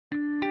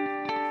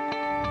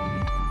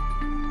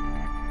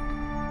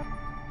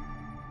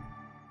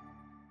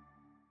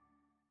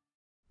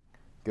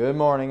Good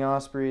morning,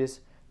 Ospreys.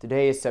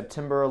 Today is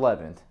September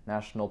 11th,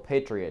 National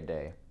Patriot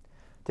Day.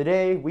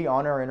 Today, we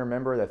honor and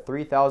remember the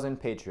 3,000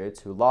 patriots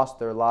who lost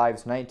their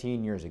lives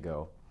 19 years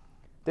ago.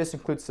 This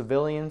includes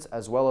civilians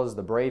as well as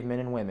the brave men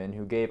and women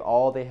who gave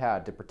all they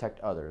had to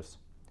protect others.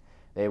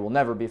 They will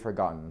never be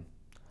forgotten.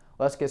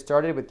 Let's get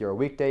started with your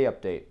weekday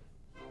update.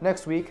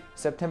 Next week,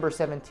 September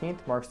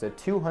 17th, marks the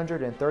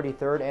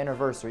 233rd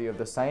anniversary of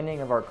the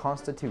signing of our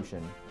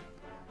Constitution.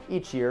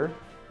 Each year,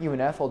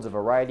 UNF holds a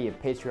variety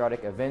of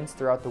patriotic events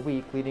throughout the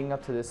week leading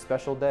up to this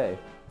special day.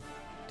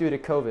 Due to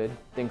COVID,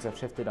 things have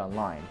shifted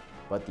online,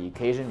 but the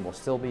occasion will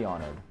still be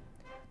honored.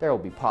 There will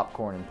be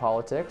popcorn and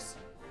politics,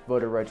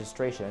 voter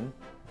registration,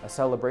 a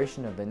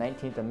celebration of the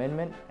 19th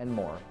Amendment, and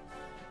more.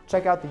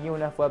 Check out the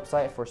UNF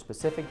website for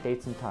specific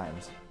dates and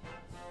times.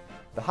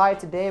 The high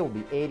today will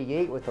be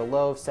 88 with a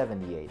low of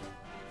 78.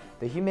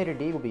 The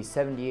humidity will be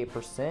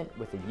 78%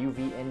 with a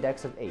UV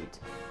index of 8.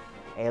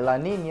 A La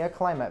Niña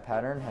climate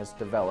pattern has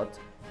developed,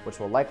 which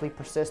will likely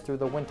persist through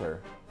the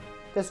winter.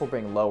 This will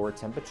bring lower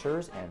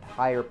temperatures and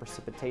higher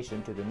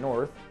precipitation to the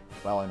north,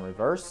 while in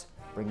reverse,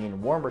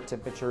 bringing warmer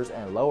temperatures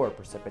and lower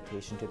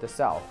precipitation to the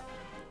south.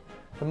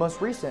 The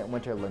most recent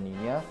winter La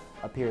Niña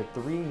appeared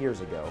 3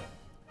 years ago.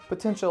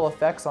 Potential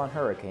effects on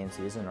hurricane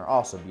season are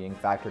also being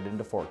factored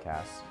into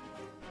forecasts.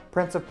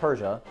 Prince of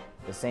Persia: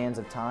 The Sands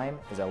of Time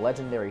is a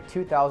legendary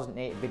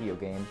 2008 video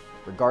game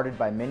regarded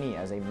by many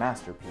as a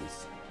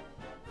masterpiece.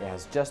 It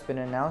has just been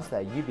announced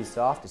that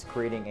Ubisoft is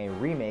creating a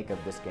remake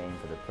of this game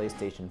for the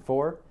PlayStation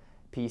 4,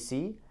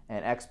 PC,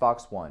 and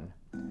Xbox One.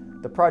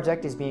 The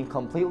project is being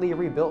completely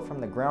rebuilt from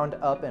the ground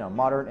up in a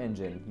modern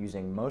engine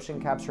using motion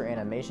capture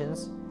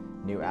animations,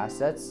 new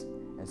assets,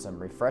 and some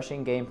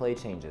refreshing gameplay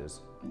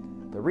changes.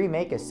 The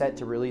remake is set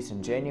to release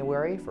in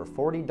January for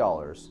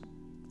 $40.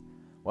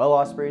 Well,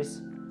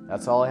 Ospreys,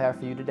 that's all I have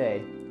for you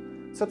today.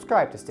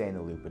 Subscribe to stay in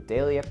the loop with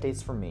daily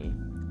updates from me.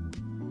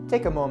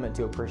 Take a moment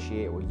to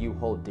appreciate what you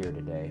hold dear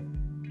today.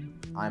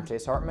 I'm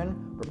Chase Hartman,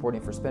 reporting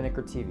for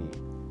Spinnaker TV.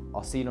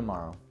 I'll see you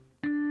tomorrow.